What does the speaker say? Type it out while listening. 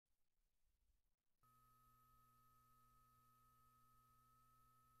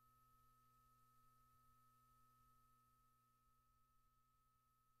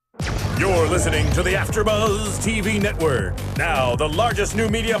You're listening to the AfterBuzz TV Network, now the largest new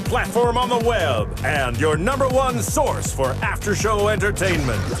media platform on the web, and your #1 source for after-show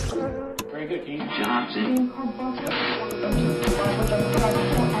entertainment. Very good, Keith Johnson. From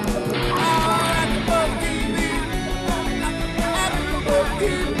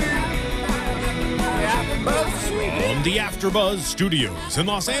the AfterBuzz Studios in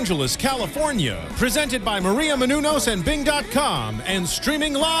Los Angeles, California, presented by Maria Menounos and Bing.com, and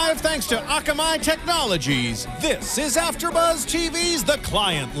streaming live thanks to Akamai Technologies, this is AfterBuzz TV's The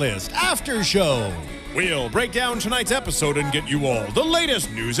Client List After Show. We'll break down tonight's episode and get you all the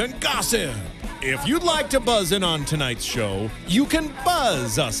latest news and gossip. If you'd like to buzz in on tonight's show, you can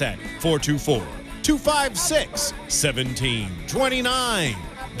buzz us at 424-256-1729.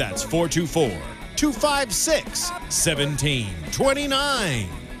 That's 424-256-1729.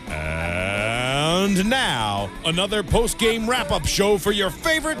 And now, another post-game wrap-up show for your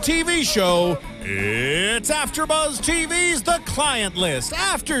favorite TV show. It's AfterBuzz TV's The Client List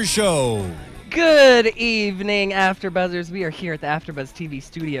After Show. Good evening, AfterBuzzers. We are here at the AfterBuzz TV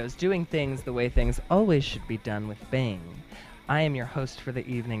studios doing things the way things always should be done with Bing. I am your host for the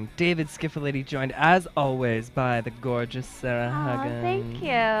evening, David Schiffiliti, joined as always by the gorgeous Sarah Huggins. Thank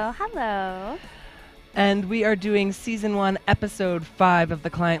you. Hello. And we are doing Season 1, Episode 5 of The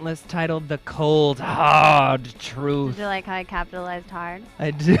Client List, titled The Cold, Hard Truth. Did you like how I capitalized hard?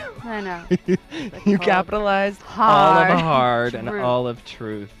 I do. I know. You capitalized all of hard and all of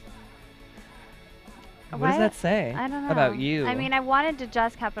truth. What does that say I don't know. about you? I mean, I wanted to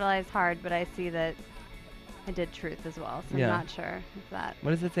just capitalize hard, but I see that I did truth as well, so I'm not sure if that...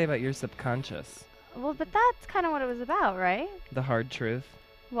 What does it say about your subconscious? Well, but that's kind of what it was about, right? The hard truth?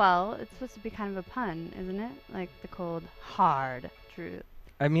 Well, it's supposed to be kind of a pun, isn't it? Like the cold, hard truth.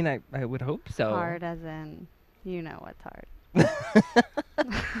 I mean, I would hope so. Hard as in, you know what's hard.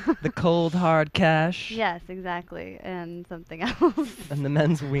 The cold, hard cash. Yes, exactly. And something else. And the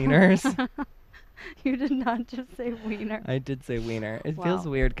men's wieners. You did not just say wiener. I did say wiener. It feels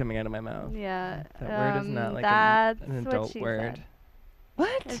weird coming out of my mouth. Yeah. That word is not like an adult word. Said.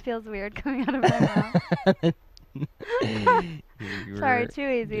 What? It feels weird coming out of my mouth. Sorry, too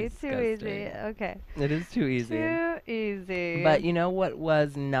easy. Disgusting. Too easy. Okay. It is too easy. Too easy. But you know what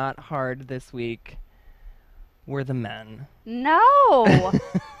was not hard this week? Were the men. No!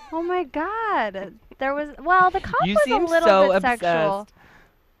 Oh my God. There was, well, the cop was a little bit sexual.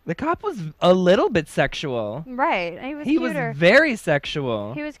 The cop was a little bit sexual. Right. He was cuter. Was very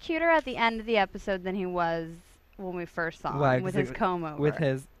sexual. He was cuter at the end of the episode than he was when we first saw him with his comb over. With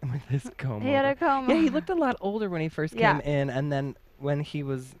his comb over. He had a comb over. Yeah, he looked a lot older when he first came in, and then when he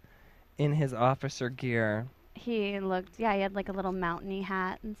was in his officer gear. He looked, he had like a little mountainy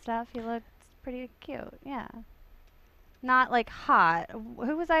hat and stuff. He looked pretty cute, yeah. Not like hot.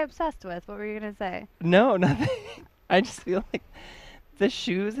 Who was I obsessed with? What were you going to say? No, nothing. I just feel like the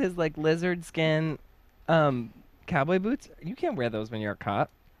shoes, his like lizard skin cowboy boots, you can't wear those when you're a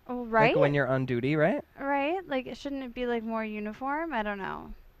cop. Oh, right? Like when you're on duty, right? Right? Like, shouldn't it be like more uniform? I don't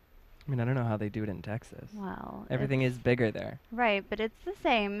know. I mean, I don't know how they do it in Texas. Well, everything is bigger there. Right, but it's the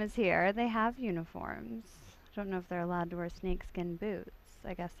same as here. They have uniforms. I don't know if they're allowed to wear snakeskin boots.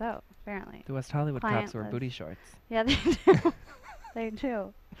 I guess so, apparently. The West Hollywood cops wear booty shorts. Yeah, they do. They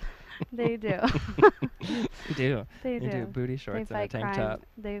do. They do. They do. They do booty shorts and a tank top.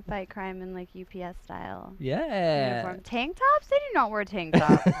 They fight crime in like UPS style. Yeah. Uniform. Tank tops? They do not wear tank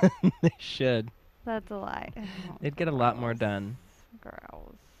tops. They should. That's a lie. They'd get a lot more done.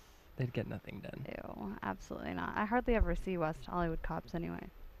 Gross. They'd get nothing done. Ew, absolutely not. I hardly ever see West Hollywood cops anyway.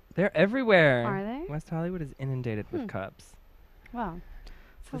 They're everywhere. Are they? West Hollywood is inundated with cops. Wow.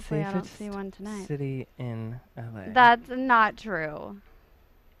 It's Hopefully the I don't safest see one tonight. city in LA. That's not true.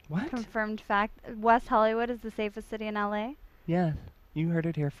 What? Confirmed fact. West Hollywood is the safest city in LA? Yeah. You heard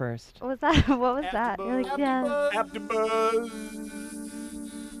it here first. What was that? What was that? You're like, yeah. AfterBuzz.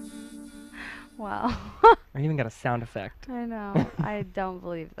 Wow. I even got a sound effect. I know. I don't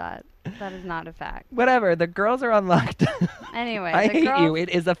believe that. That is not a fact. Whatever. The girls are on lockdown. Anyway, I hate you. It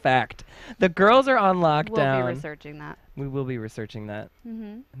is a fact. The girls are on lockdown. We'll be researching that. We will be researching that.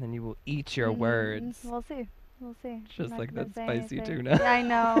 And then you will eat your words. We'll see. We'll see. Just like that spicy tuna. Yeah, I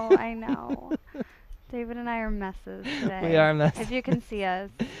know. I know. David and I are messes today. We are messes. If you can see us.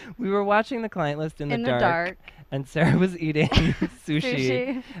 We were watching The Client List in the dark. dark. And Sarah was eating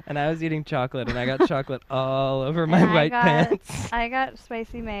sushi. And I was eating chocolate. And I got chocolate all over my white pants. I got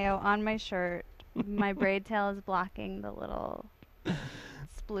spicy mayo on my shirt. My braid tail is blocking the little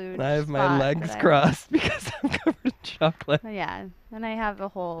splooge. I have my legs crossed because covered in chocolate. Yeah, and I have a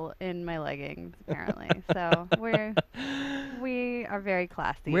hole in my leggings apparently. So we are very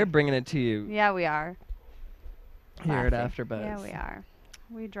classy. We're bringing it to you Yeah, we are. here at Classy. AfterBuzz. Yeah, we are.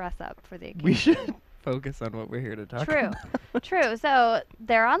 We dress up for the occasion. We should focus on what we're here to talk True. about. True. So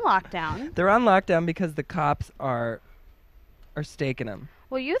they're on lockdown. They're on lockdown because the cops are staking them.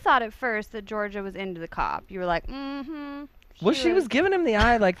 Well, you thought at first that Georgia was into the cop. You were like, mm-hmm. Well, she was giving him the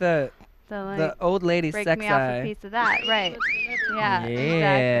eye like the the old lady break sex me off eye. a piece of that. Right. Yeah. Yeah,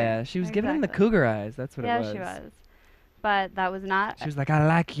 Exactly. she was giving him the Exactly. cougar eyes. That's what Yeah, it was. she was. But that was not She was like, I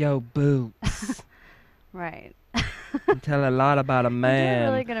like your boots. right. You tell a lot about a You do a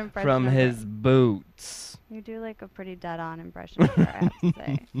man really good impression from of his her. boots. You do like a pretty dead-on impression of her, I have to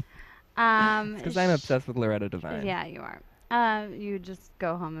say. Because I'm obsessed with Loretta Devine. Yeah, you are. You just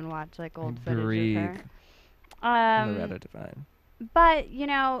go home and watch like old I footage breathe of her. Loretta Devine. But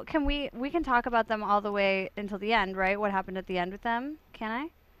can we can talk about them all the way until the end, right? What happened at the end with them? Can I?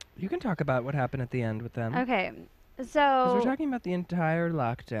 You can talk about what happened at the end with them. Okay. 'Cause So we're talking about the entire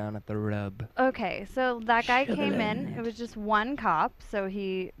lockdown at the Rub. okay, so that guy came in. Shiveland. It was just one cop, so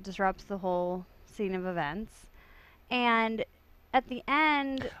he disrupts the whole scene of events. And at the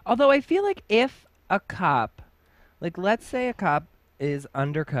end, Although I feel like if a cop, like let's say a cop is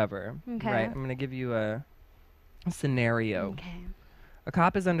undercover, Okay. right? I'm going to give you a scenario. okay. A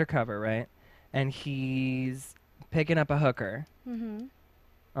cop is undercover, right? And he's picking up a hooker Mhm.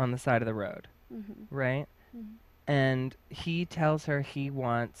 on the side of the road, Mhm. right? Mhm. And he tells her he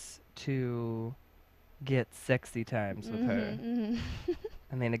wants to get sexy times with her. Mhm.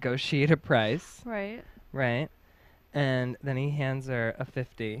 And they negotiate a price, Right. right? And then he hands her a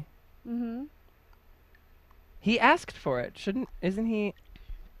 50. Mhm. He asked for it. Isn't he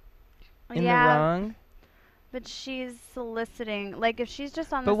in yeah, the wrong? but she's soliciting. Like if she's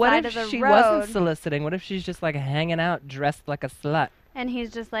just on But the what side if of the she road, wasn't soliciting? What if she's just like hanging out dressed like a slut? and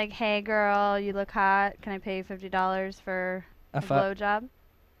he's just like, "Hey, girl, you look hot. Can I pay you $50 for a blowjob?"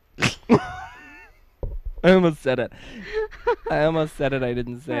 I almost said it. I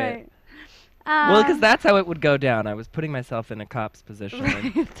didn't say it. Right. Well, because that's how it would go down. I was putting myself in a cop's position.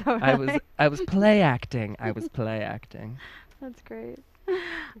 and right, totally. I was play acting. That's great.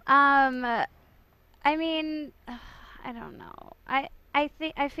 I mean, I don't know.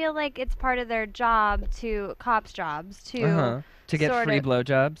 I feel like it's part of their job cops' jobs To get sort free of-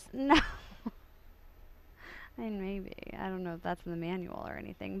 blowjobs. No. I mean, maybe. I don't know if that's in the manual or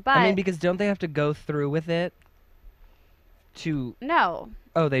anything. But I mean, because don't they have to go through with it? no,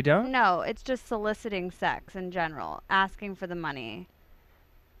 Oh, they don't? no, it's just soliciting sex in general, asking for the money,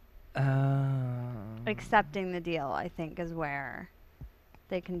 accepting the deal. I think is where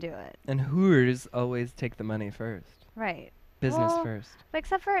they can do it. And whores always take the money first. Right. Business Well, first. But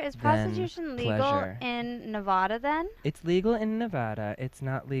except for, is Then prostitution legal pleasure. in Nevada then? It's legal in Nevada. It's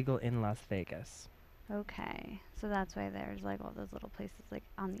not legal in Las Vegas. Okay. So that's why there's like all those little places like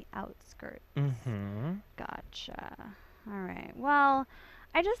on the outskirts. Mm-hmm. Gotcha. All right. Well,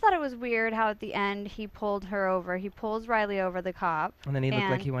 I just thought it was weird how at the end he pulled her over. He pulls Riley over, the cop. And then he looked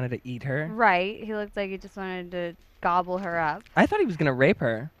like And- he wanted to eat her. Right. He looked like he just wanted to gobble her up. I thought he was going to rape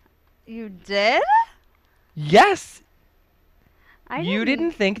her. You did? Yes! I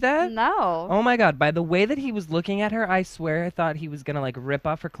didn't think that? No. Oh my god, by the way that he was looking at her, I swear I thought he was going to like rip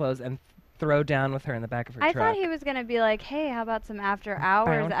off her clothes and throw down with her in the back of her I truck. thought he was going to be like, hey, how about some after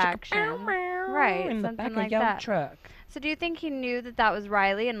hours action? Right. In the Something back like of your that. truck. So do you think he knew that that was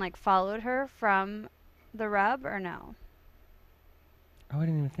Riley and like followed her from the Rub or no? Oh, I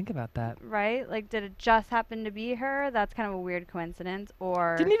didn't even think about that. Right? Like, did it just happen to be her? That's kind of a weird coincidence.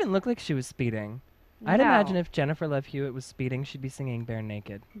 Or Didn't even look like she was speeding. I'd No. imagine if Jennifer Love Hewitt was speeding, she'd be singing Bare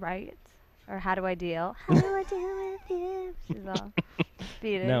Naked. Right? Or how do I deal? How do I deal with you? She's all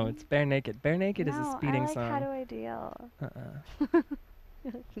speeding. No, it's Bare Naked. Bare Naked is a No, speeding I like song. How do I deal? Uh-uh.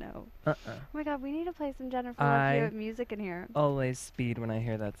 You're like, no. Uh-uh. Oh my god, we need to play some Jennifer Love I- Hewitt music in here. Always speed when I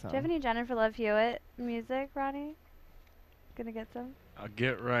hear that song. Do you have any Jennifer Love Hewitt music, Ronnie? Gonna get some? I'll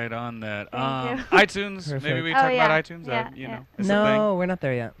get right on that. Thank you. iTunes. Maybe Perfect. we Oh, talk yeah. about iTunes. Yeah, You yeah. know, it's a thing. No, we're not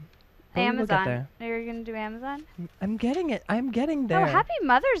there yet. But we'll get Amazon. there. Are you gonna do Amazon? I'm getting it. I'm getting there. Oh, happy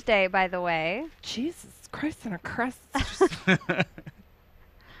Mother's Day, by the way. Jesus Christ on a crust.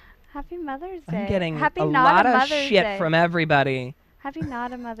 Happy Mother's Day. I'm getting happy a not lot of Mother's shit Day. from everybody. Happy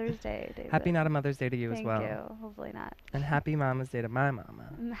not a Mother's Day, David. Happy not a Mother's Day to you Thank as well. you. Hopefully not. And happy Mama's Day to my mama.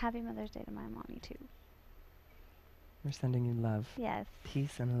 Happy Mother's Day to my mommy too. We're sending you love. Yes.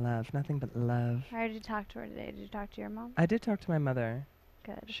 Peace and love. Nothing but love. How did you talk to her today? Did you talk to your mom? I did talk to my mother.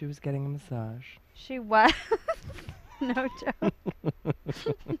 Good. She was getting a massage. She was. No joke.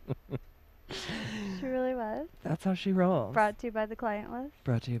 She really was. That's how she rolls. Brought to you by the client list.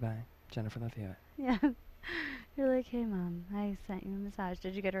 Brought to you by Jennifer Love Hewitt. Yeah. You're like, hey, Mom, I sent you a massage.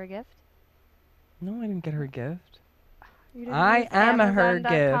 Did you get her a gift? No, I didn't get her a gift. You didn't I use am her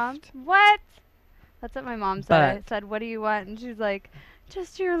Amazon.com? gift. What? That's what my mom said. I But- said, what do you want? And she's like,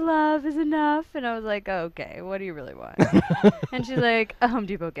 just your love is enough. And I was like, okay, what do you really want? And she's like, a Home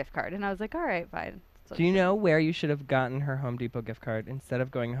Depot gift card. And I was like, all right, fine. So Do you know where you should have gotten her Home Depot gift card instead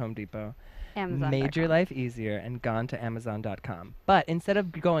of going to Home Depot? Amazon. Made your life easier and gone to Amazon.com. But instead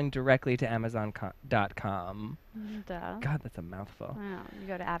of going directly to Amazon.com, Duh. God, that's a mouthful. I know. You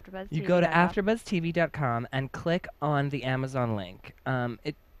go to AfterBuzz. You go to AfterBuzzTV.com and click on the Amazon link.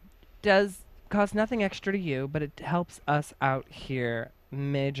 It does cost nothing extra to you, but it helps us out here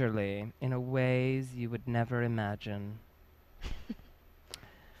majorly in a ways you would never imagine.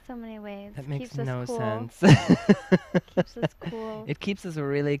 So many ways. That makes Keeps us no cool. sense. Keeps us cool. It keeps us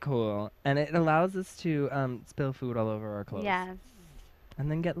really cool, and it allows us to spill food all over our clothes. Yes.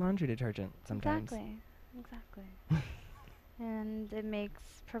 And then get laundry detergent sometimes. Exactly. And it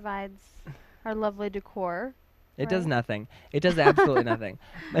provides our lovely decor. It does Right. nothing. It does absolutely nothing.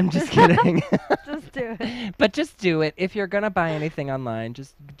 I'm just kidding. Just do it. But just do it. If you're going to buy anything online,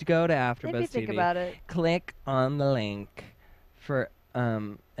 just go to AfterBuzz If you think TV. about it. Click on the link for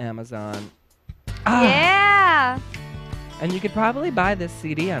Amazon. Yeah. And you could probably buy this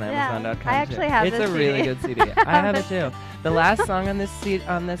CD on Yeah, Amazon.com. I actually too. have It's this a really CD. good CD. I have it too. The last song on this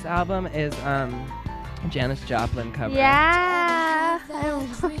on this album is Janis Joplin cover. Yeah. I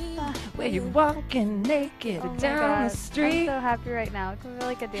love that. Where you're walking naked Oh my down God. the street. I'm so happy right now. Can we have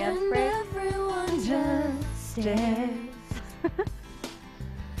like a dance break?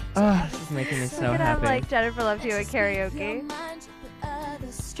 Oh, this is making me so we could have happy. like Jennifer Love Hewitt karaoke.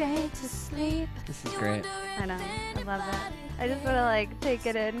 This is great. I know. I love it. I just want to like take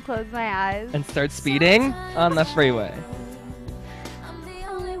it in, close my eyes. And start speeding on the freeway.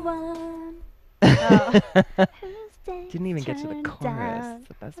 Oh. Didn't even get to the chorus. It's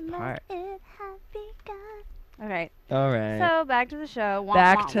the best part. All right. All right. So back to the show. Wah,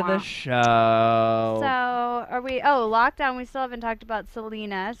 Back wah, to wah. the show. So are we? Oh, lockdown. We still haven't talked about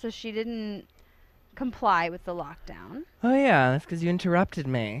Selena. So she didn't comply with the lockdown. Oh yeah, that's because you interrupted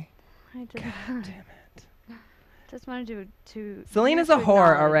me. I did. God damn it. Just wanted to. Selena's you a to whore,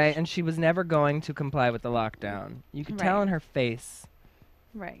 all acknowledge- right, and she was never going to comply with the lockdown. You could tell Right. in her face.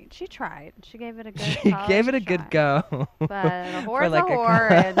 Right. She tried. She gave it a good. She gave it a college good try. go. But a For whore's like a whore,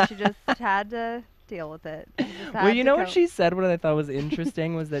 and she just had to deal with it. She just Well, had you to know what cope. she said, what I thought was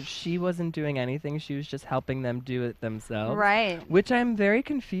interesting, was that she wasn't doing anything. She was just helping them do it themselves. Right. Which I'm very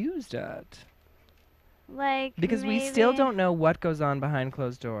confused at. Like. Because we still maybe- don't know what goes on behind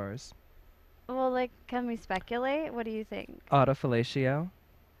closed doors. Well, like, can we speculate? What do you think? Autofellatio.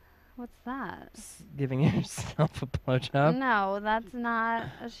 What's that? Giving yourself a blowjob. No, that's not.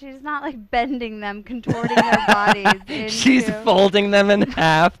 She's not like bending them, contorting their bodies. Into, She's folding them in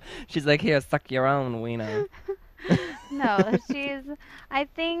half. She's like, here, suck your own wiener. No, she's. I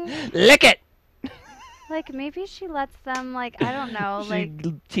think Lick it! like maybe she lets them like I don't know She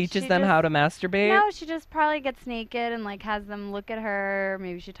like. teaches she them how to just- masturbate. No, she just probably gets naked and like has them look at her.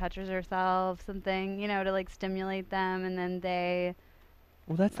 Maybe she touches herself, something, to like stimulate them, and then they.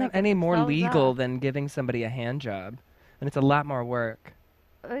 Well, that's like, not any more thumbs legal up. than giving somebody a hand job. And it's a lot more work.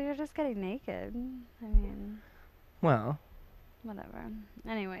 Oh, you're just getting naked. I mean, Well, whatever.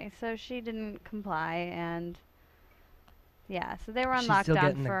 Anyway, so she didn't comply, and yeah, so they were on She's still lockdown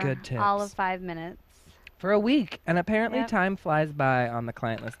getting the for good all of tips. 5 minutes. for a week. And apparently Yep. time flies by on the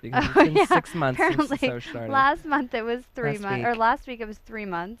client list because Oh, it's been yeah. 6 months since the Apparently, show started. last month it was 3 Last months, or week. last week it was 3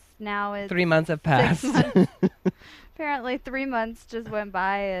 months. Now it's 3 months have passed. months. apparently 3 months just went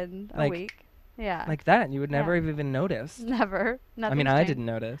by in a Like- week. Yeah, Like that, you would never Yeah. have even noticed. never. I Nothing's mean, I changed. didn't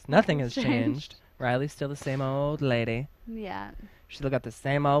notice. Nothing has Nothing's changed. changed. Riley's still the same old lady. Yeah, She still got the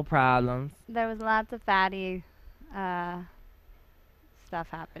same old problems. there was lots of fatty stuff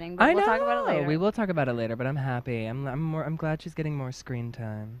happening. But I we'll know. talk about it later. We will talk about it later, but I'm happy. I'm glad she's getting more screen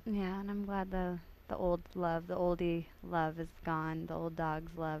time. Yeah, and I'm glad the old love, the oldie love is gone. The old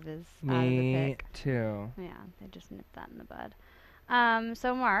dog's love is out of the Me pic. too. Yeah, they just nipped that in the bud.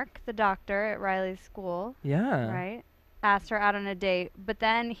 So Mark, the doctor at Riley's school, Yeah. right, asked her out on a date, but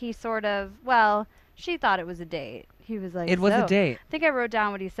then he sort of, well, she thought it was a date. He was like, It was "So." a date. I think I wrote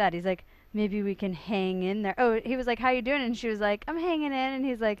down what he said. He's like, maybe we can hang in there. Oh, he was like, how you doing? And she was like, I'm hanging in. And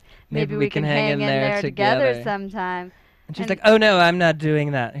he's like, maybe we can hang in there together sometime. And she's And- like, "Oh no, I'm not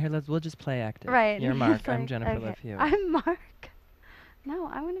doing that. Here, we'll just play active. Right. You're and Mark. he's I'm like, Jennifer okay. Love Hewitt." I'm Mark. No,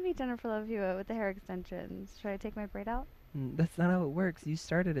 I want to be Jennifer Love Hewitt with the hair extensions. Should I take my braid out? That's not how it works. You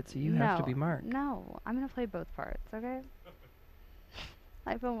started it, so you have to be Mark. No, I'm gonna play both parts, okay?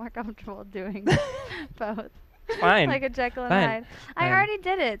 I feel more comfortable doing both. Fine. Like a Jekyll and Fine. Hyde. I Fine. already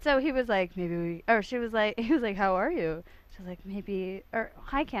did it. So he was like, maybe we, or she was like, he was like, how are you? She was like, maybe, or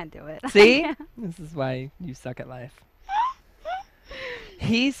I can't do it. See? This is why you suck at life.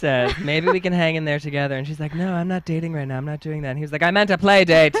 He said, maybe we can hang in there together. And she's like, no, I'm not dating right now. I'm not doing that. And he was like, I meant a play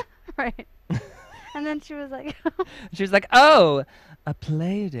date. Right. And then she was like, She was like, oh, a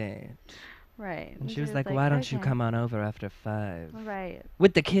play date. right. And she was like, why don't you okay. come on over after 5? Right.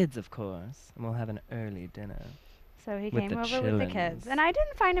 With the kids, of course. And we'll have an early dinner. So he With came the over with the kids. chillins. And I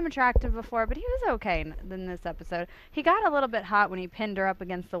didn't find him attractive before, but he was okay in this episode. He got a little bit hot when he pinned her up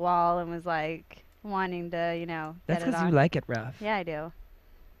against the wall and was like wanting to, you know, That's get it because you on. like it rough. Yeah, I do.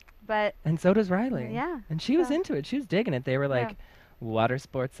 But And so does Riley. yeah. And she was so- into it. She was digging it. They were like water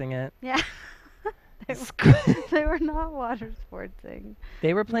sportsing it. Yeah. Squ- They were not water sportsing.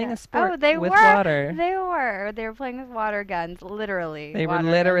 They were playing Yeah. a sport Oh, they with were. water. They were. They were playing with water guns, literally. They were water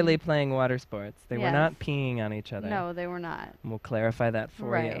literally guns. playing water sports. They were Yes. not peeing on each other. No, they were not. And we'll clarify that for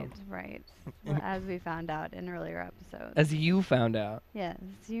Right, you. right. Well, as we found out in earlier episodes. As you found out. Yes,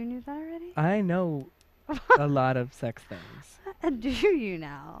 you knew that already? I know a lot of sex things. Do you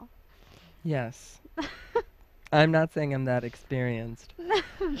now? Yes. I'm not saying I'm that experienced.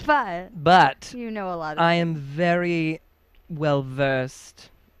 But But you know a lot of I am very well versed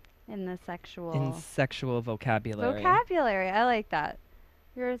in the sexual in sexual vocabulary. vocabulary. I like that.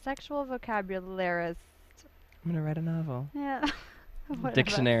 You're a sexual vocabularist. I'm going to write a novel. Yeah. What about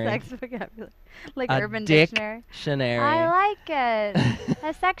Dictionary. sex vocabulary. Like A Urban Dictionary. Dictionary. I like it.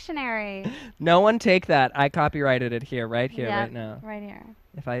 A sectionary. No one take that. I copyrighted it here, right here, Yep, right now. Right here.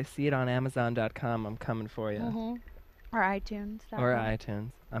 If I see it on Amazon.com, I'm coming for you. Mm-hmm. Or iTunes. Or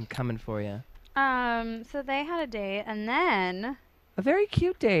iTunes. I'm coming for you. So they had a date, and then A very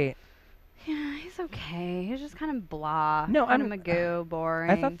cute date. yeah, he's okay. He's just kind of blah. No, kind of I'm- magoo, boring.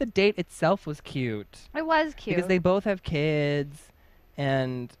 I thought the date itself was cute. it was cute. Because they both have kids,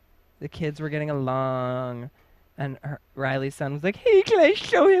 and the kids were getting along, and Riley's son was like, hey, can I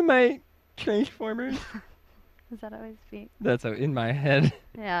show him my Transformers? Is that how I speak? That's in my head.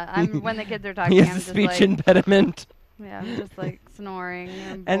 Yeah, I'm when the kids are He talking, I'm has a just speech like, impediment. yeah, I'm just like snoring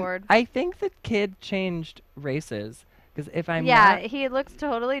and And bored. I think the kid changed races. Because if I'm Yeah, not he looks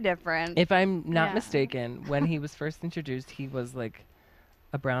totally different. If I'm not Yeah. mistaken, when he was first introduced, he was like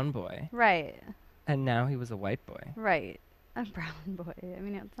a brown boy, Right, and now he was a white boy. right. A brown boy. I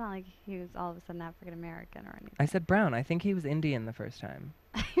mean, it's not like he was all of a sudden African American or anything. I said brown. I think he was Indian the first time.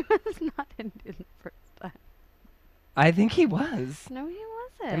 He was not Indian the first time. I think he was. No, he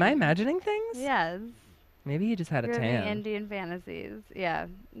wasn't. Am I imagining things? Yes. Maybe he just had a You're having tan. Indian fantasies. Yeah,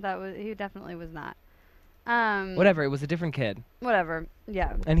 that was. He definitely was not. Whatever. It was a different kid, Whatever.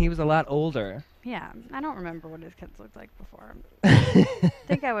 Yeah. and he was a lot older. Yeah. I don't remember what his kids looked like before. I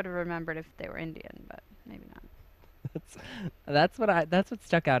think I would have remembered if they were Indian, but maybe not. That's what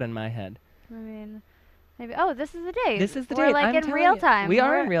stuck out in my head. I mean, maybe. Oh, this is the date. This is the We're date. like I'm in telling real you. time. We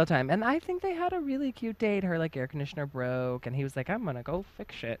are We're- in real time, and I think they had a really cute date. Her like air conditioner broke, and he was like, "I'm gonna go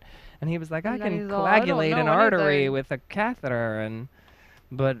fix it," and he was like, "I And then can he's all, "I don't coagulate an know artery anything." with a catheter,"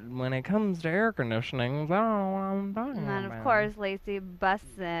 but when it comes to air conditioning, I don't know what I'm talking And then, about. of course, Lacey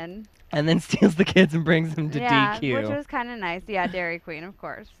busts in. And then steals the kids and brings them to yeah, DQ. which was kind of nice. Yeah, Dairy Queen, of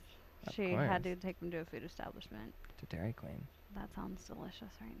course. Of She had course. to take them to a food establishment. To Dairy Queen. That sounds delicious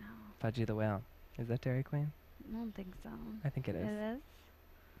right now. Fudgy the Whale. Is that Dairy Queen? I don't think so. I think it is. It is?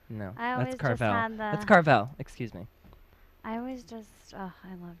 No, I always that's just Carvel. had the- That's Carvel. Excuse me. I always just, oh, I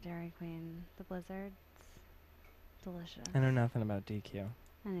love Dairy Queen. The Blizzards. Delicious. I know nothing about DQ.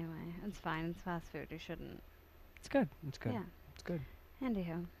 Anyway, it's fine. It's fast food. You shouldn't. It's good. It's good. Yeah. It's good.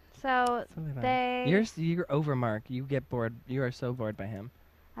 Anywho. So, It's totally fine. they. You're over Mark. You get bored. You are so bored by him.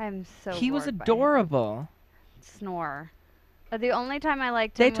 I'm so He was bored by him. adorable. Snore. The only time I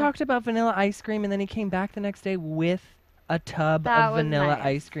liked They him. talked about vanilla ice cream, and then he came back the next day with a tub That of was vanilla nice.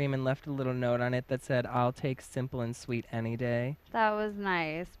 ice cream and left a little note on it that said, "I'll take simple and sweet any day." That was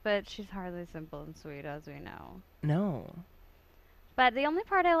nice, but she's hardly simple and sweet, as we know. No. But the only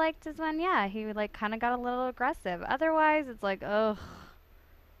part I liked is when, yeah, he like kind of got a little aggressive. Otherwise, it's like, ugh.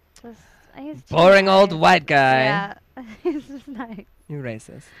 Just, he's too Boring old nice. white guy. Yeah, he's just nice. You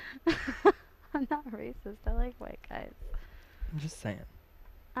racist. I'm not racist. I like white guys. I'm just saying.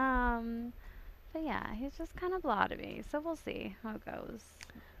 But yeah, he's just kind of blah to me. So we'll see how it goes.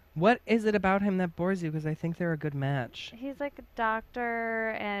 What is it about him that bores you? Because I think they're a good match. He's like a doctor,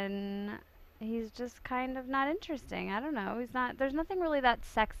 and he's just kind of not interesting. I don't know. He's not. There's nothing really that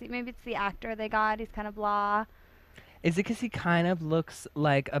sexy. Maybe it's the actor they got. He's kind of blah. Is it because he kind of looks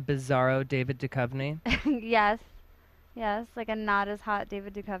like a bizarro David Duchovny? Yes. Yes, like a not as hot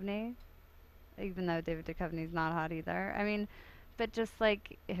David Duchovny. Even though David Duchovny's not hot either. I mean, but just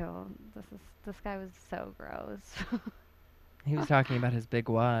like, ew, this guy was so gross. He was talking about his big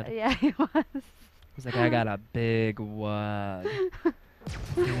wad. Yeah, he was. He's like, I got a big wad.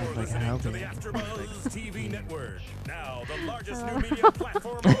 You're listening to the AfterBuzz TV Network. Now, the largest new media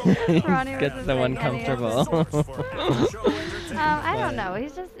platform on the Ronnie world. Gets was so like, uncomfortable. Source for after-show entertainment. I don't know.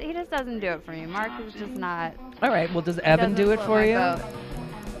 He just doesn't do it for me. Mark is just not. All right, well, does Evan do doesn't it float for my you? boat.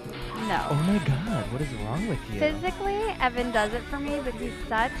 Oh No. my God, what is wrong with you? Physically, Evan does it for me, but he's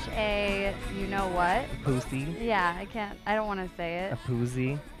such a you know what? Pussy? Yeah, I don't want to say A it.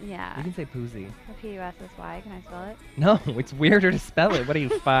 poozy? Yeah. You can say poozy. A P-U-S-S-Y. Can I spell it? No, it's weirder to spell it. What are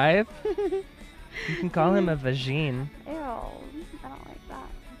you, 5? You can call him a vagine. Ew, I don't like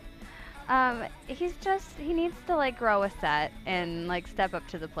that. He needs to like grow a set and like step up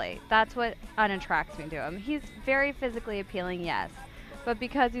to the plate. That's what unattracts me to him. He's very physically appealing, yes. But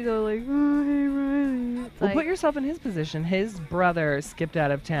because he's all like, oh, hey, Riley. It's Well, like, put yourself in his position. His brother skipped out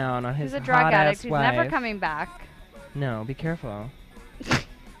of town on his he's a drug addict. hot-ass He's wife. never coming back. No, be careful. Oh,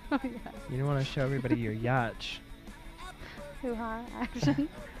 yeah. You don't want to show everybody your yacht. Hoo-ha action.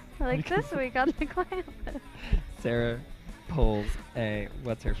 Like this week on the client list. Sarah pulls a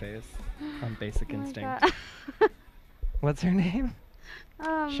what's-her-face on Basic Oh my Instinct. God. What's her name?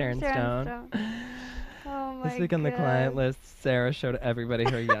 Sharon Stone. Oh my This week on the client God. list, Sarah showed everybody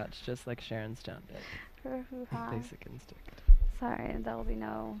her yacht, just like Sharon Stone did. Her hoo-ha. Basic Instinct. Sorry, there will be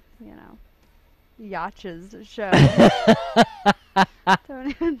no, yachts show. Don't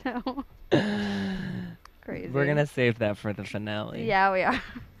even know. Crazy. We're gonna save that for the finale. Yeah, we are.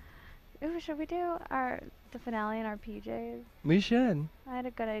 Ooh, should we do the finale in our PJs? We should. I had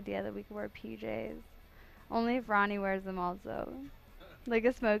a good idea that we could wear PJs. Only if Ronnie wears them also. Like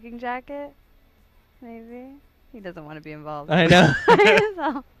a smoking jacket? Maybe? He doesn't want to be involved. I know.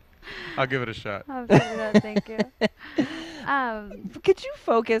 So, I'll give it a shot. thank you. Could you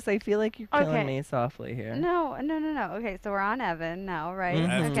focus? I feel like you're killing Okay. me softly here. No. Okay, so we're on Evan now, right?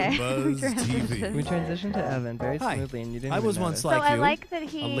 Mhm. Okay. AfterBuzz Transition. We transitioned to Evan very Hi. smoothly, and you didn't I even was once notice. So like I you, like that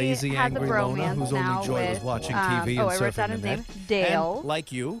he a lazy, has a angry loner bromance whose now only joy was with, watching TV oh, and I wrote surfing down the his net. name. Dale. And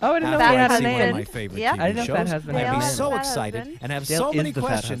like you, Oh, I didn't know after he had I'd a seen one of name. my favorite Yep. TV I didn't know shows, Fat Husband I'd had be a so name. excited Husband. and have Dale so is many the Fat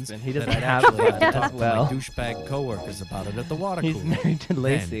questions Husband. He that doesn't I'd have actually one have to as talk to well. my douchebag coworkers about it at the water He's cooler. married to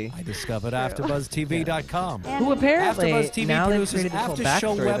Lacey. Then I discovered AfterBuzzTV.com. And Who apparently AfterBuzz TV now they've produces created this whole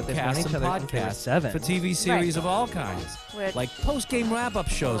after-show backstory that they've known webcasts each and other since they were podcasts 7. for TV series of all kinds, Which- like post-game wrap-up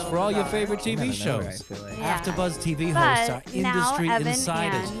shows for all your favorite Kind TV of nowhere, I shows. feel like. Yeah. AfterBuzz TV But hosts are now industry Evan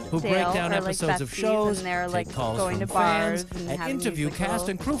insiders and who break Dale down are, like, episodes of besties, shows, and they're, like, take calls going from to bars fans, and and having interview musical- cast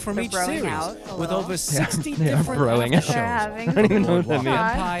and crew from they're each broing series out a with little. over 60 They are different broing out. after They're shows. having I don't even know what some that Boardwalk means.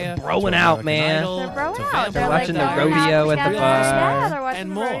 fun. Empire, Broing to out, American man. Idol, They're broing to out. Vampire They're watching the like Diaries, going out rodeo at the together. bar. Yeah, they're watching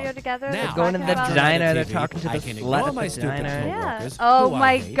and the more. rodeo together. Now, They're Going to talking the about diner, they're TV, talking to I the can slut ignore at my the stupid diner. Yeah. coworkers Oh who I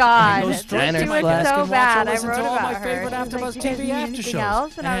my hate, God. and go She straight Diner to was my desk so and bad. watch I or listen wrote to all about my her. favorite She was AfterBuzz like, "Do you guys TV need after anything shows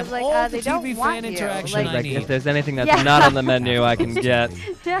else?" And I was like, all they the don't TV want fan you. interaction Like, I Like, need. if there's anything that's Yeah. not on the menu, I can get.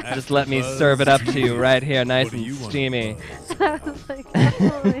 Yeah. Just let me serve it up to you right here, nice What do and you want? steamy. I was like,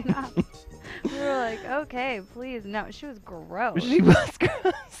 absolutely not. We were like, okay, please. No, she was gross. She was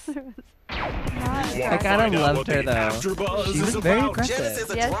gross. It was not I kind of loved her though. AfterBuzz She is was very about.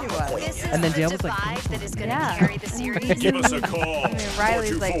 aggressive. Yeah, she was. And then Dale was like, that is going to Yeah. carry the series. Give us a call. I mean,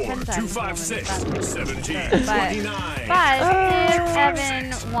 Riley's like 10 times 256 woman, 1729. But if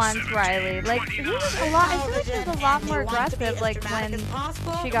Evan wants Riley, like, he was a lot, I feel like he was a lot more aggressive, like, when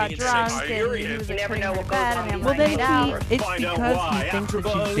she got drunk and he was like putting her to bed and then well, then night out. it's Find out because why he thinks that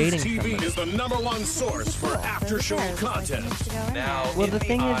AfterBuzz she's dating TV somebody. is the #1 source for after-show content. Well, the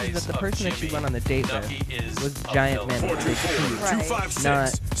thing is that the person that she went on the date with was Giant Man with big teeth. 256 Not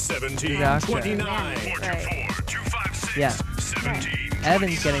 1729. Right. 256 Yeah. 17.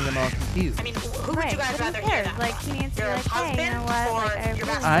 Evan's getting them all confused. I mean, who would Right, you guys but who rather hear cares? that? Like, he needs to be Your like, hey, you husband know what? Like, I or your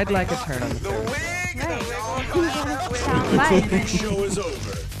really I'd like a turn on the third. Right. Sound bites. Big show is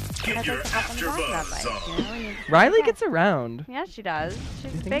over. Get That's your like up on the back of that AfterBuzz bike, on. you know? We need to- Riley Yeah. gets around. Yeah, she does.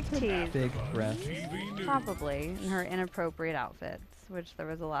 She's Do you big think it's her teeth. big breasts? Probably in her inappropriate outfits, which there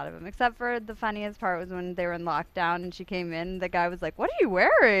was a lot of them. Except for the funniest part was when they were in lockdown and she came in. The guy was like, "What are you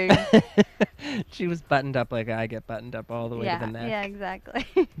wearing?" She was buttoned up like I get buttoned up all the way yeah, to the neck. yeah, exactly.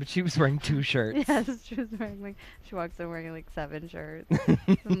 But she was wearing 2 shirts. Yes, she was wearing like she walks in wearing like 7 shirts,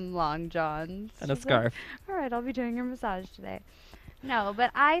 some long johns, And a She's like, scarf. All right, I'll be doing your massage today. No, but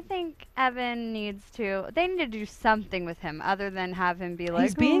I think Evan needs to. They need to do something with him other than have him be like.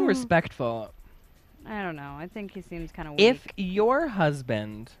 He's being "Oh." respectful. I don't know. I think he seems kind of weak. If your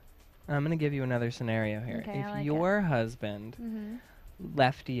husband, I'm going to give you another scenario here. Okay, I If like it. your husband Mm-hmm.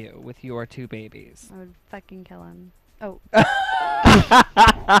 left you with your 2 babies. I would fucking kill him. Oh.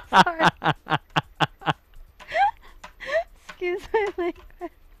 Sorry. Excuse my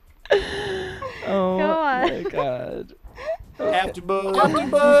language. Oh Go on. my god.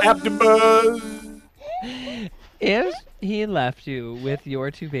 AfterBuzz. If he left you with your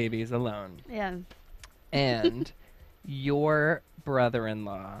 2 babies alone Yeah. and your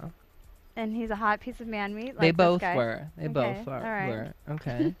brother-in-law, And he's a hot piece of man meat. they like this both guy. were. They Okay, both are. all right. Were.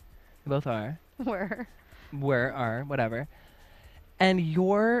 Okay. They both are. Were. Whatever. And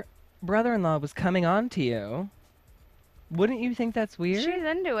your brother-in-law was coming on to you. Wouldn't you think that's weird? She's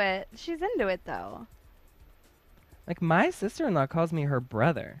into it. She's into it though. Like, my sister-in-law calls me her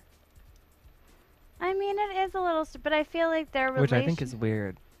brother, I mean, it is a little, but I feel like their which relation. I think is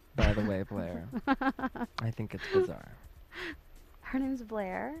weird, by the way, Blair. I think it's bizarre. Her name's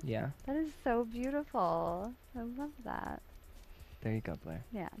Blair. Yeah. That is so beautiful. I love that. There you go, Blair.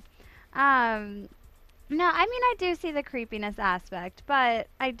 Yeah. No, I mean, I do see the creepiness aspect, but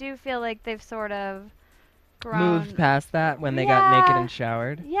I do feel like they've sort of grown. Moved past that when they got naked Yeah. and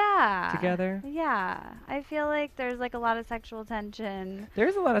showered Yeah. together. Yeah. I feel like there's like a lot of sexual tension.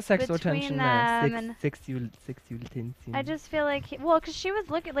 There's a lot of sexual Between tension them there. and- Sexual tension. I just feel like, because she was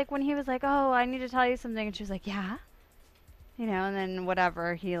looking, like when he was like, oh, I need to tell you something, and she was like, yeah. You know, and then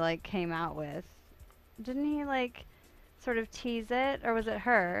whatever he like came out with. Didn't he like sort of tease it, or was it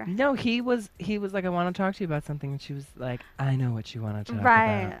her? No, he was like, I want to talk to you about something, and she was like, I know what you want to talk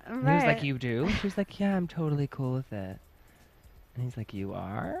Right, about. And he was like, right. you do? And she was like, yeah, I'm totally cool with it. And he's like, you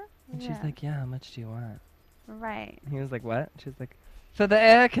are? And she's Yeah. like, yeah, how much do you want? Right. And he was like, what? She was like, for the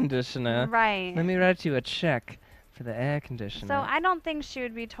air conditioner. Right. Let me write you a check for the air conditioner. So I don't think she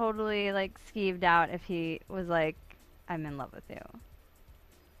would be totally like skeeved out if he was like, I'm in love with you.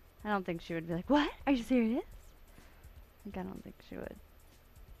 I don't think she would be like, what? Are you serious? Like, I don't think she would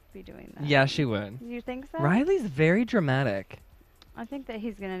be doing that. Yeah, she would. You think so? Riley's very dramatic. I think that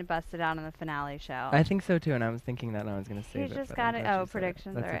he's gonna bust it out on the finale show. I think so too, and I was thinking that and I was gonna save He's it. just but I'm got it. glad Oh, you said it.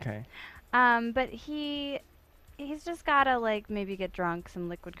 predictions. That's Alright. okay. But he's just gotta like maybe get drunk, some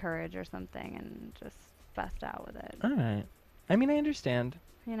liquid courage or something, and just bust out with it. All right. I mean, I understand.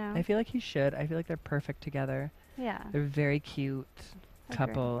 You know? I feel like he should. I feel like they're perfect together. Yeah. They're very cute Agreed.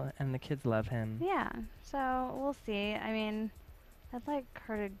 couple, and the kids love him. Yeah. So we'll see. I mean, I'd like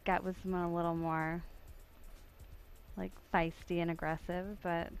her to get with someone a little more like feisty and aggressive,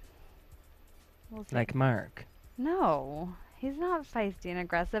 but we'll see. Like Mark. No, he's not feisty and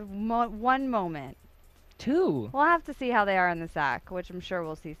aggressive. One moment. 2. We'll have to see how they are in the sack, which I'm sure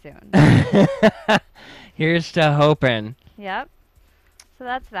we'll see soon. Here's to hoping. Yep. So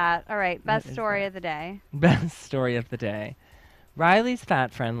that's that. All right. Best is story that? of the day. Best story of the day. Riley's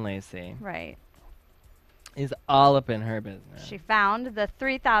fat friend Lacey Right. is all up in her business. She found the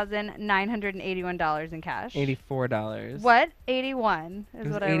 $3,981 in cash. $84. What? 81 is It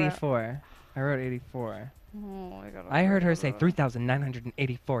was what I wrote. 84. I wrote 84. Oh, I heard her say $3,984 I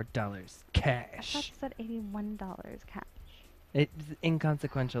cash. thought she said $81 cash. It's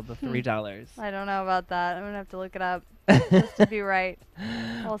inconsequential, the $3. I don't know about that. I'm gonna have to look it up just to be right.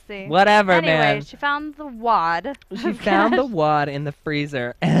 We'll see. Whatever, anyway, man. she found the wad. She of found the cash. wad in the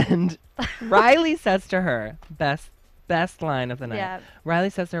freezer, and Riley says to her, best line of the night. Yeah. Riley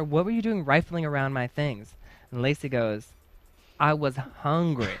says to her, what were you doing rifling around my things? And Lacey goes, I was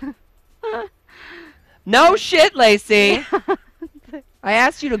hungry. No shit, Lacey. I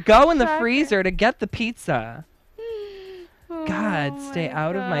asked you to go in the Shocker. freezer to get the pizza. God, Oh stay my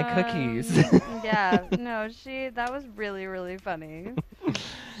out of my God. cookies. Yeah, no, that was really, really funny.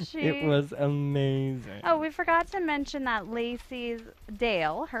 It was amazing. Oh, we forgot to mention that Lacey's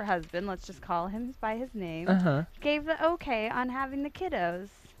Dale, her husband, let's just call him by his name, Uh-huh. gave the okay on having the kiddos.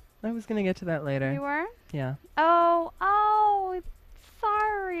 I was going to get to that later. You were? Yeah. Oh,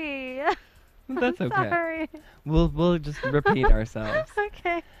 sorry. That's I'm okay. Sorry. We'll just repeat ourselves.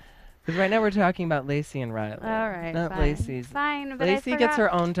 Okay. Because right now we're talking about Lacey and Riley. All right. Not fine. Lacey's. Fine, but Lacey I gets her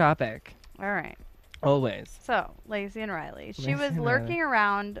forgot- own topic. All right. Always. So, Lacey and Riley. She Lacey was and lurking Riley.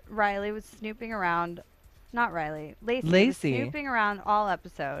 around. Riley was snooping around. Not Riley. Lacey. Was Lacey. snooping around all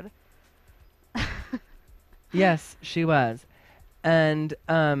episode. Yes, she was. And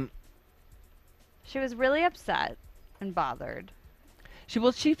She was really upset and bothered.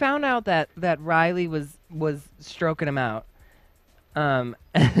 she found out that Riley was stroking him out.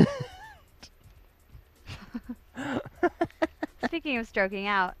 Speaking of stroking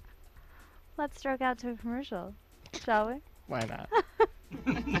out, let's stroke out to a commercial, shall we? Why not?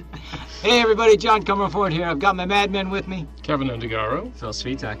 Hey everybody, John Comerford here. I've got my Mad Men with me. Kevin Undergaro. Phil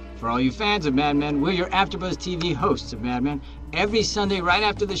Svitek. For all you fans of Mad Men, we're your AfterBuzz TV hosts of Mad Men. Every Sunday, right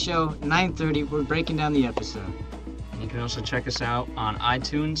after the show, 9:30, we're breaking down the episode. You can also check us out on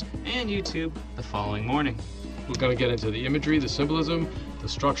iTunes and YouTube the following morning. We're going to get into the imagery, the symbolism, the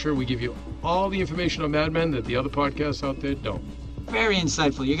structure. We give you all the information on Mad Men that the other podcasts out there don't. Very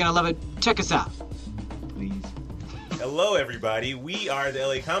insightful. You're going to love it. Check us out. Please. Hello, everybody. We are the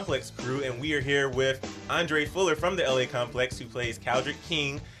LA Complex crew, and we are here with Andre Fuller from the LA Complex, who plays Caldrick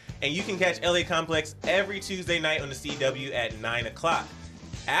King. And you can catch LA Complex every Tuesday night on the CW at 9 o'clock.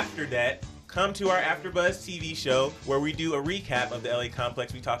 After that, come to our AfterBuzz TV show, where we do a recap of the LA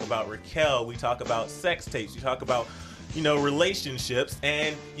Complex. We talk about Raquel, we talk about sex tapes, we talk about, relationships,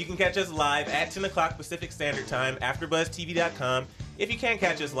 and you can catch us live at 10 o'clock Pacific Standard Time, AfterBuzzTV.com. If you can't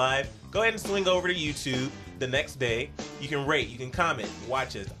catch us live, go ahead and swing over to YouTube the next day. You can rate, you can comment,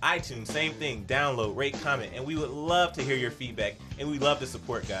 watch us. iTunes, same thing, download, rate, comment, and we would love to hear your feedback, and we love to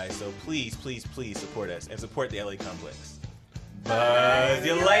support guys, so please, please, please support us and support the LA Complex. Buzz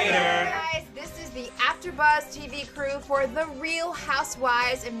you later. Guys, this is the AfterBuzz TV crew for The Real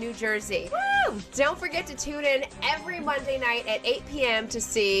Housewives of New Jersey. Woo! Don't forget to tune in every Monday night at 8 p.m. to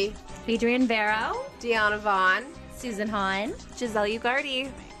see Adrienne Barrow, Deanna Vaughn, Susan Hahn, Giselle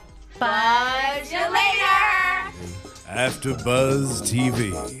Ugardi. Buzz you later! AfterBuzz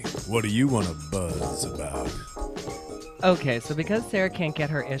TV. What do you want to buzz about? Okay, so because Sarah can't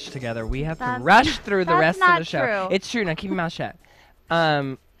get her ish together, we have to rush through the rest of the show. True. It's true. Now keep your mouth shut.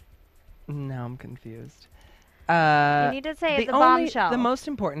 Now I'm confused. You need to say the bombshell. The most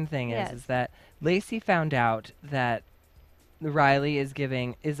important thing is that Lacey found out that Riley is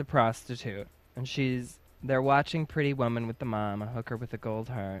a prostitute, and they're watching Pretty Woman with the mom, a hooker with a gold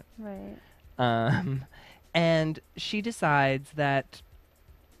heart. Right. And she decides that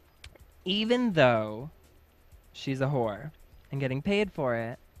even though she's a whore and getting paid for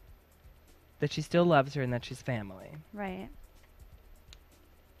it, that she still loves her and that she's family. Right.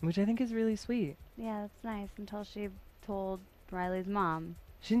 Which I think is really sweet. Yeah, that's nice, until she told Riley's mom.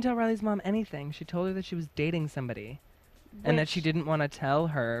 She didn't tell Riley's mom anything. She told her that she was dating somebody. And that she didn't want to tell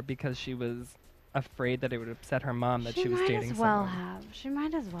her because she was afraid that it would upset her mom that she was dating someone. She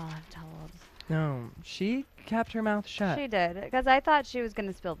might as well have told. No, she kept her mouth shut. She did, because I thought she was going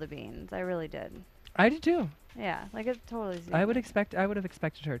to spill the beans. I really did. I did too. Yeah, like it totally. I would have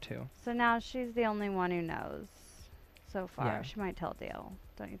expected her to. So now she's the only one who knows. So far, Yeah. she might tell Dale,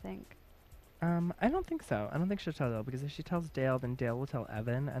 don't you think? I don't think so. I don't think she'll tell Dale, because if she tells Dale, then Dale will tell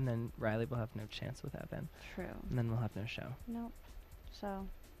Evan, and then Riley will have no chance with Evan. True. And then we'll have no show. Nope. So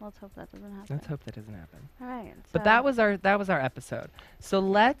let's hope that doesn't happen. Let's hope that doesn't happen. All right. But that was our episode. So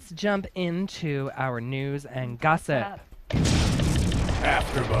let's jump into our news and gossip.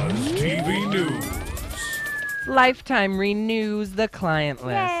 AfterBuzz TV News. Lifetime renews the client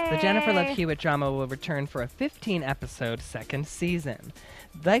list. Yay. The Jennifer Love Hewitt drama will return for a 15-episode second season.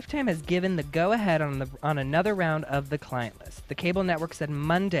 Lifetime has given the go-ahead on another round of the client list. The cable network said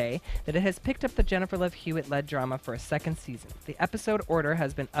Monday that it has picked up the Jennifer Love Hewitt-led drama for a second season. The episode order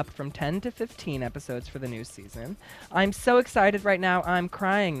has been upped from 10 to 15 episodes for the new season. I'm so excited right now, I'm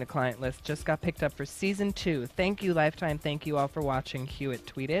crying. The client list just got picked up for season 2. Thank you, Lifetime. Thank you all for watching, Hewitt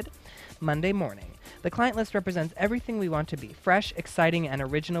tweeted Monday morning. The client list represents everything we want to be, fresh, exciting, and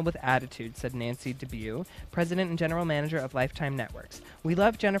original with attitude, said Nancy Debut, president and general manager of Lifetime Networks. We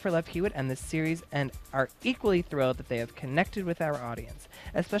love Jennifer Love Hewitt and this series and are equally thrilled that they have connected with our audience,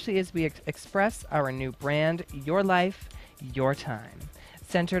 especially as we express our new brand, Your Life, Your Time.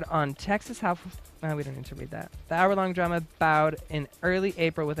 Centered on Texas House... we don't need to read that. The hour-long drama bowed in early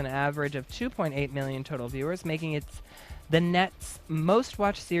April with an average of 2.8 million total viewers, making it the net's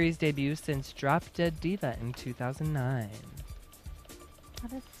most-watched series debut since Drop Dead Diva in 2009.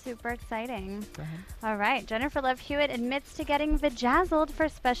 That is super exciting. Go ahead. All right. Jennifer Love Hewitt admits to getting vajazzled for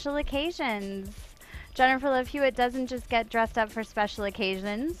special occasions. Jennifer Love Hewitt doesn't just get dressed up for special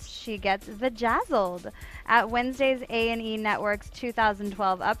occasions. She gets vajazzled. At Wednesday's A&E Network's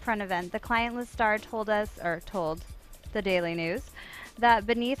 2012 Upfront event, the client list star told the Daily News that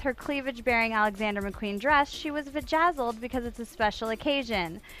beneath her cleavage-bearing Alexander McQueen dress, she was vajazzled because it's a special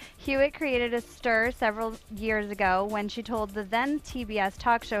occasion. Hewitt created a stir several years ago when she told the then TBS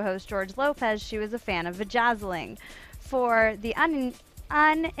talk show host George Lopez she was a fan of vajazzling. For the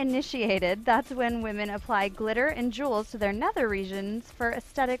uninitiated, that's when women apply glitter and jewels to their nether regions for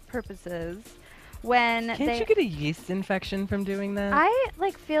aesthetic purposes. Can't you get a yeast infection from doing that?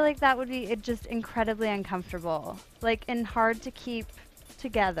 I feel like that would be just incredibly uncomfortable, and hard to keep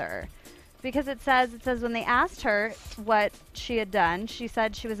together. Because it says when they asked her what she had done, she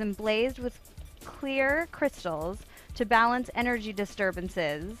said she was emblazed with clear crystals to balance energy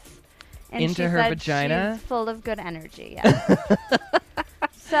disturbances. And Into she her said vagina? she's full of good energy. Yes.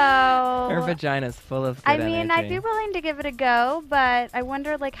 So Her vagina's full of good I mean, energy. I'd be willing to give it a go, but I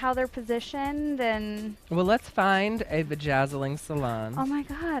wonder like how they're positioned and. Well, let's find a vajazzling salon. Oh my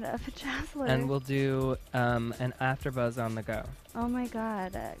God, a vajazzler. And we'll do an AfterBuzz on the go. Oh my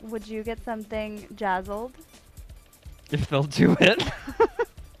God, would you get something jazzled? If they'll do it.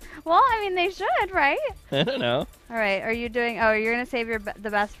 Well, I mean, they should, right? I don't know. All right, are you doing? Oh, you're gonna save the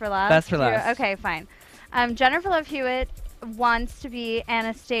best for last. Best for last. Okay, fine. Jennifer Love Hewitt wants to be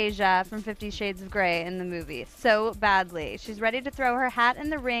Anastasia from 50 Shades of Grey in the movie so badly. She's ready to throw her hat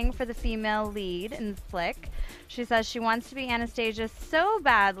in the ring for the female lead in the flick. She says she wants to be Anastasia so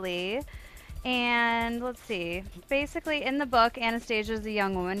badly. And let's see. Basically, in the book, Anastasia is a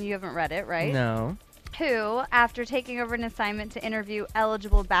young woman. You haven't read it, right? No. Who, after taking over an assignment to interview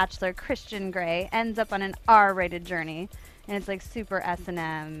eligible bachelor Christian Grey, ends up on an R-rated journey. And it's like super S&M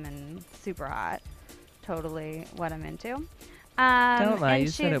and super hot. Totally what I'm into. Don't lie, and you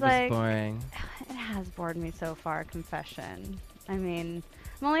said it was like, boring. It has bored me so far, confession. I mean,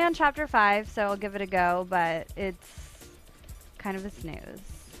 I'm only on chapter 5, so I'll give it a go, but it's kind of a snooze.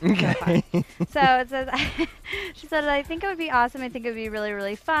 Okay. So it says, she said, I think it would be awesome. I think it would be really,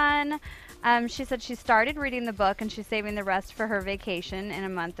 really fun. She said she started reading the book and she's saving the rest for her vacation in a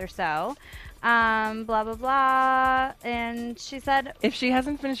month or so. Blah, blah, blah. And she said... If she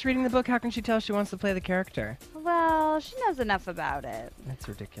hasn't finished reading the book, how can she tell she wants to play the character? Well, she knows enough about it. That's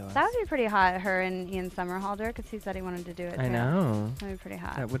ridiculous. That would be pretty hot, her and Ian Somerhalder, because he said he wanted to do it, I too. know. That would be pretty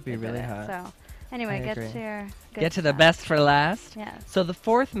hot. That would be if they really did it. hot. So, anyway, I get agree. to your good Get to the stuff. best for last. Yes. So the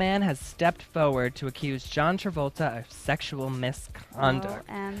fourth man has stepped forward to accuse John Travolta of sexual misconduct.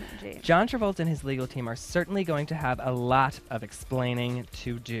 OMG. John Travolta and his legal team are certainly going to have a lot of explaining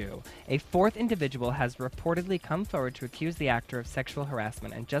to do. A fourth individual has reportedly come forward to accuse the actor of sexual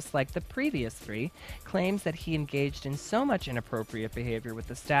harassment, and just like the previous three, claims that he engaged in so much inappropriate behavior with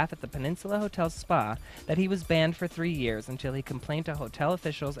the staff at the Peninsula Hotel Spa that he was banned for 3 years until he complained to hotel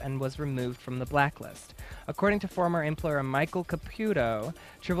officials and was removed from the blacklist. According to former employer Michael Caputo,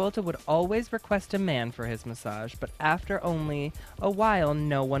 Travolta would always request a man for his massage, but after only a while,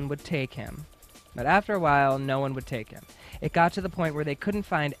 no one would take him. It got to the point where they couldn't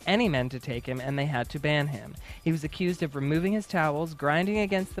find any men to take him, and they had to ban him. He was accused of removing his towels, grinding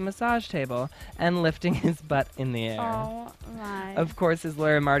against the massage table, and lifting his butt in the air. Oh, my. Of course, his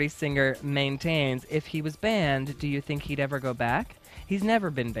lawyer Marty Singer maintains, if he was banned, do you think he'd ever go back? He's never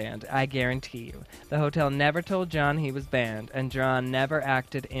been banned, I guarantee you. The hotel never told John he was banned, and John never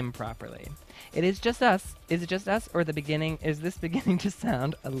acted improperly. It is just us. Is it just us, or is this beginning to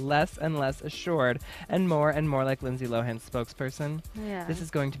sound less and less assured and more like Lindsay Lohan's spokesperson? Yeah. This is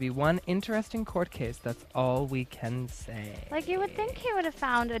going to be one interesting court case, that's all we can say. Like, you would think he would have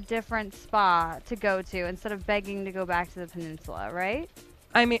found a different spa to go to instead of begging to go back to the peninsula, right?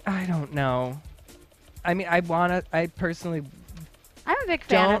 I mean, I don't know. I mean, I personally I'm a big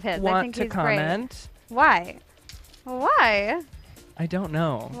fan of don't his. I want think to he's comment. Great. Why? Why? I don't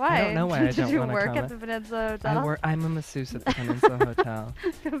know. Why? I don't know why I don't want to Did you comment. work at the Peninsula Hotel? I'm a masseuse at the Peninsula Hotel.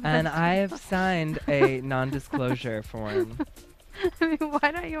 And I have signed a non-disclosure form. I mean,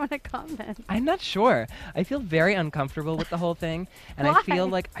 why don't you want to comment? I'm not sure. I feel very uncomfortable with the whole thing. And I feel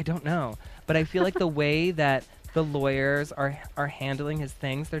Why? like, I don't know, but I feel like the way that the lawyers are handling his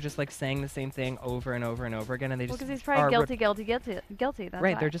things, they're just like saying the same thing over and over and over again, and they just because he's probably guilty. That's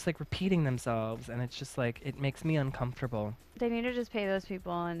right, why. they're just like repeating themselves, and it's just like, it makes me uncomfortable. They need to just pay those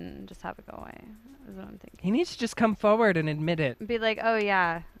people and just have it go away, is what I'm thinking. He needs to just come forward and admit it. Be like, oh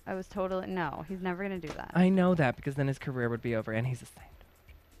yeah, I was totally... No, he's never going to do that. I know that, because then his career would be over, and he's a saint.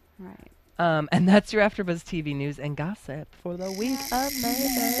 Right. And that's your AfterBuzz TV news and gossip for the week of May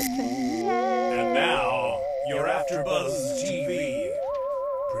 13th. And now, your AfterBuzz TV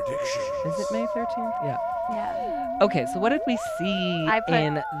prediction. Is it May 13th? Yeah. Yeah. Okay, so what did we see I put-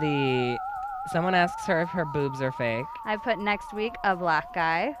 in the... Someone asks her if her boobs are fake. I put next week a black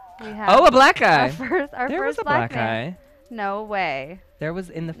guy. We have Oh, a black guy! Our There first was a black man. guy. No way. There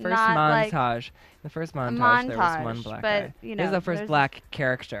was in the first Not like montage. In the first montage, there was one black but, guy. you There's know, the first there's- black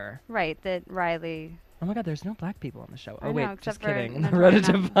character. Right, that Riley... Oh my god, there's no black people on the show. I Oh know, wait, except just for kidding. Natura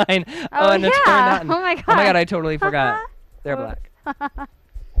Loretta Nutton. Devine. Oh, and Natura yeah. Nutton. Oh my Oh my God. god, I totally forgot. They're black.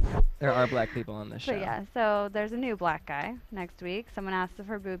 There are black people on this show. So yeah, so there's a new black guy next week. Someone asked if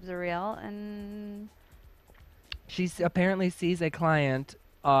her boobs are real, and... She apparently sees a client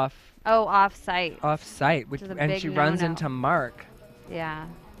off Oh, off-site. site, Which is a and big she runs no-no. into Mark. Yeah.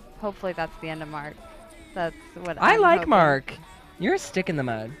 hopefully that's the end of Mark. That's what I I'm like hoping. Mark. You're a stick in the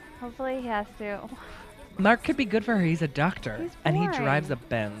mud. Hopefully he has to. Mark could be good for her. He's a doctor. He's and he boring. drives a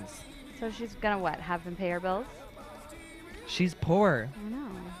Benz. So she's gonna what? Have him pay her bills? She's poor. I know.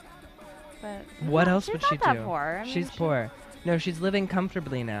 But What no, else she's would not she that do? Poor. I mean, She's poor. No, she's living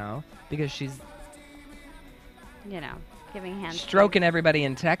comfortably now because she's giving hands. stroking everybody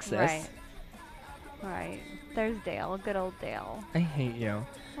in Texas. Right. Right. There's Dale. Good old Dale. I hate you.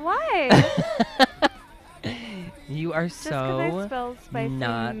 Why? You are Just 'cause I so spilled spicy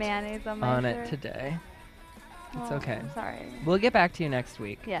not mayonnaise on my on shirt. it today. It's Well, okay. I'm sorry. We'll get back to you next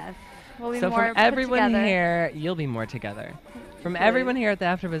week. Yes. We'll be So more from put everyone together. here, you'll be more together. From Please. everyone here at the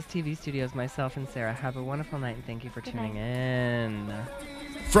AfterBuzz TV studios, myself and Sarah, have a wonderful night and thank you for Good tuning night. in.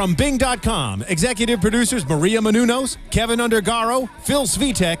 From Bing.com, executive producers Maria Menounos, Kevin Undergaro, Phil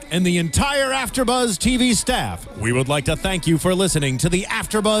Svitek, and the entire AfterBuzz TV staff, we would like to thank you for listening to the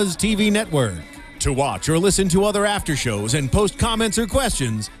AfterBuzz TV network. To watch or listen to other after shows and post comments or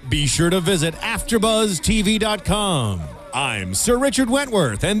questions, be sure to visit AfterBuzzTV.com. I'm Sir Richard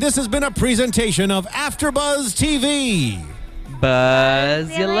Wentworth, and this has been a presentation of AfterBuzz TV. Buzz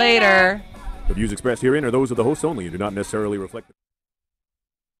you later. The views expressed herein are those of the hosts only and do not necessarily reflect